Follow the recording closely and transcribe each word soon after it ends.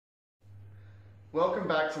Welcome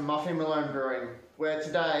back to Muffy Malone Brewing, where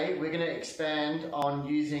today we're going to expand on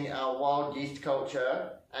using our wild yeast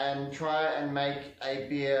culture and try and make a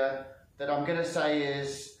beer that I'm going to say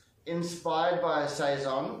is inspired by a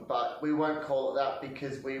saison, but we won't call it that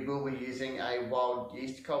because we will be using a wild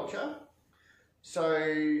yeast culture. So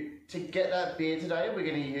to get that beer today, we're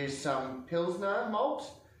going to use some pilsner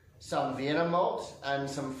malt, some Vienna malt, and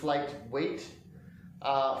some flaked wheat.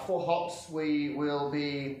 For hops, we will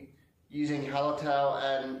be using halertau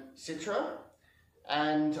and citra,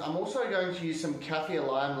 and I'm also going to use some Kaffir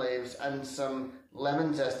lime leaves and some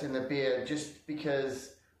lemon zest in the beer just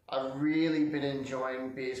because I've really been enjoying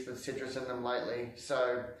beers with citrus in them lately.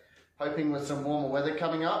 So hoping with some warmer weather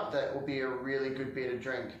coming up that will be a really good beer to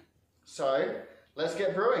drink. So let's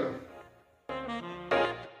get brewing.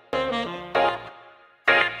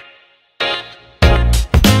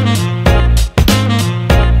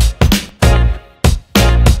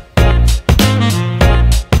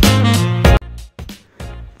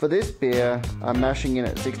 For this beer, I'm mashing in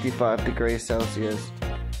at 65 degrees Celsius.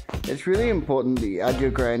 It's really important that you add your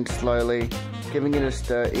grain slowly, giving it a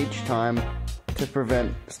stir each time to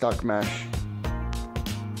prevent stuck mash.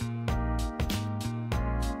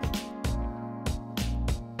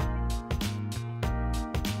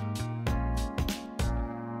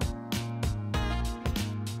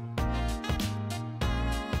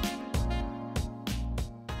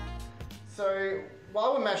 So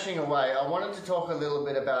while we're mashing away, I wanted to talk a little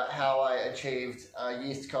bit about how I achieved a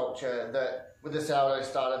yeast culture that with a sourdough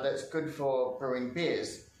starter that's good for brewing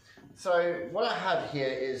beers. So what I have here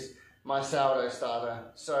is my sourdough starter.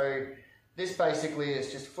 So this basically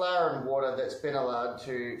is just flour and water that's been allowed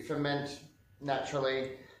to ferment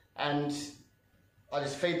naturally, and I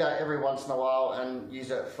just feed that every once in a while and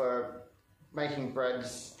use it for making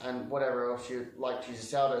breads and whatever else you like to use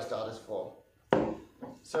sourdough starters for.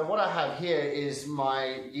 So what I have here is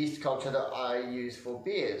my yeast culture that I use for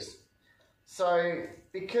beers. So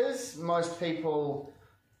because most people,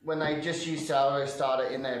 when they just use sourdough starter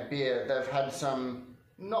in their beer, they've had some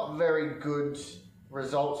not very good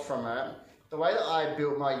results from it. The way that I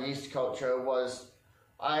built my yeast culture was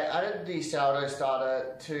I added the sourdough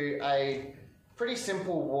starter to a pretty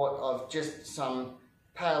simple wort of just some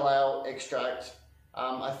pale ale extract.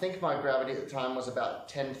 I think my gravity at the time was about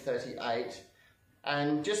 1038.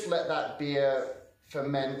 And just let that beer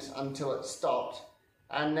ferment until it stopped.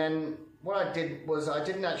 And then what I did was I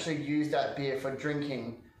didn't actually use that beer for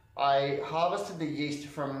drinking. I harvested the yeast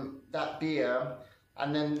from that beer,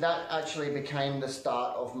 and then that actually became the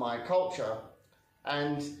start of my culture.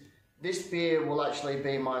 And this beer will actually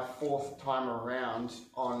be my 4th time around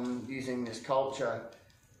on using this culture.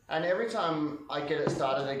 And every time I get it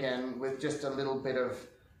started again with just a little bit of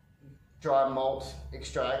dry malt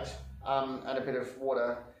extract, and a bit of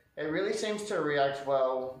water, it really seems to react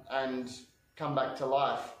well and come back to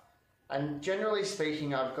life. And generally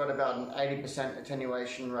speaking, I've got about an 80%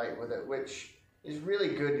 attenuation rate with it, which is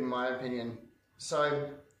really good in my opinion. So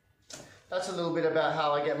that's a little bit about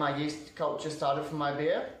how I get my yeast culture started for my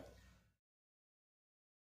beer.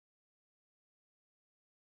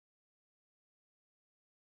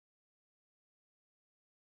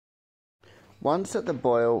 Once at the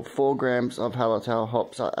boil, 4 grams of halertau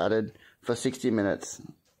hops are added for 60 minutes.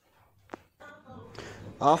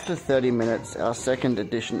 After 30 minutes, our second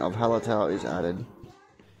addition of halertau is added.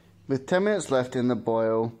 With 10 minutes left in the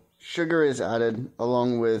boil, sugar is added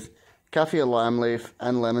along with Kaffir lime leaf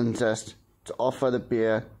and lemon zest to offer the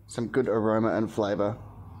beer some good aroma and flavour.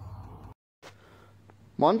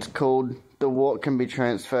 Once cooled, the wort can be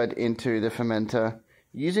transferred into the fermenter.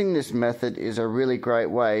 Using this method is a really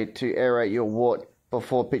great way to aerate your wort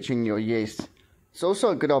before pitching your yeast. It's also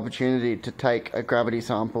a good opportunity to take a gravity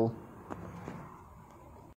sample.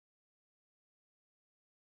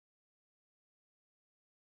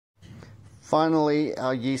 Finally,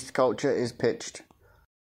 our yeast culture is pitched.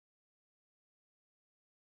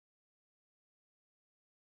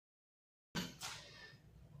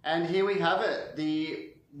 And here we have it, the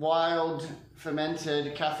wild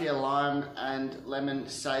fermented Kaffir lime and lemon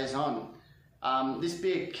saison. This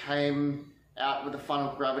beer came out with a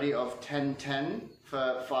final gravity of 1010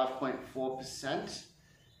 for 5.4%.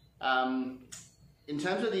 In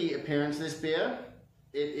terms of the appearance of this beer,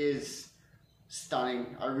 it is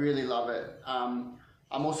stunning. I really love it. I'm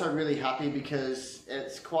also really happy because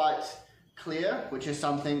it's quite clear, which is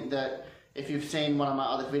something that if you've seen one of my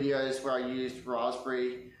other videos where I used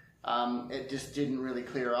raspberry, it just didn't really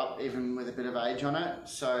clear up even with a bit of age on it.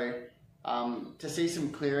 So to see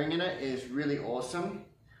some clearing in it is really awesome.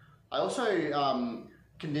 I also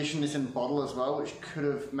conditioned this in bottle as well, which could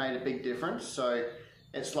have made a big difference. So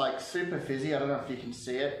It's like super fizzy. I don't know if you can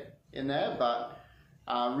see it in there, but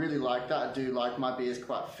I really like that. I do like my beers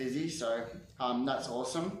quite fizzy, so that's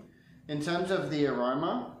awesome. In terms of the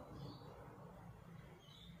aroma,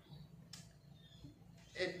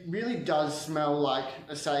 it really does smell like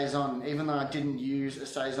a saison, even though I didn't use a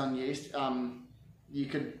saison yeast. You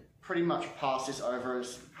could pretty much pass this over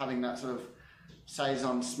as having that sort of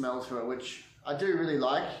saison smell to it, which I do really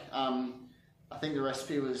like. I think the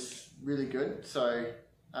recipe was really good. So,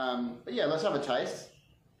 but yeah, let's have a taste.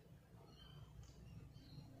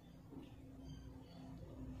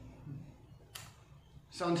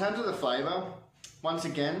 So in terms of the flavour, once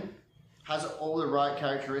again, has all the right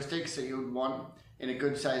characteristics that you would want in a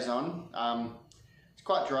good saison. It's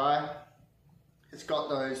quite dry. It's got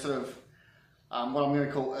those sort of, what I'm going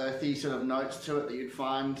to call earthy sort of notes to it that you'd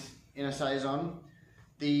find in a saison.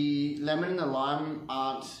 The lemon and the lime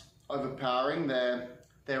aren't overpowering. They're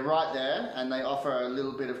right there, and they offer a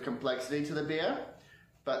little bit of complexity to the beer,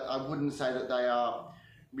 but I wouldn't say that they are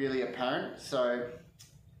really apparent. So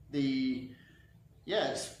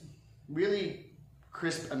it's really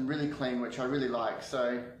crisp and really clean, which I really like.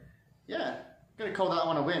 So yeah, I'm going to call that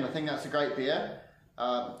one a win. I think that's a great beer.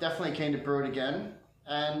 Definitely keen to brew it again,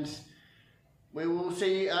 and we will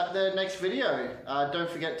see you at the next video. Don't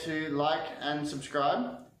forget to like and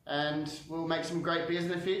subscribe, and we'll make some great beers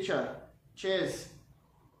in the future. Cheers.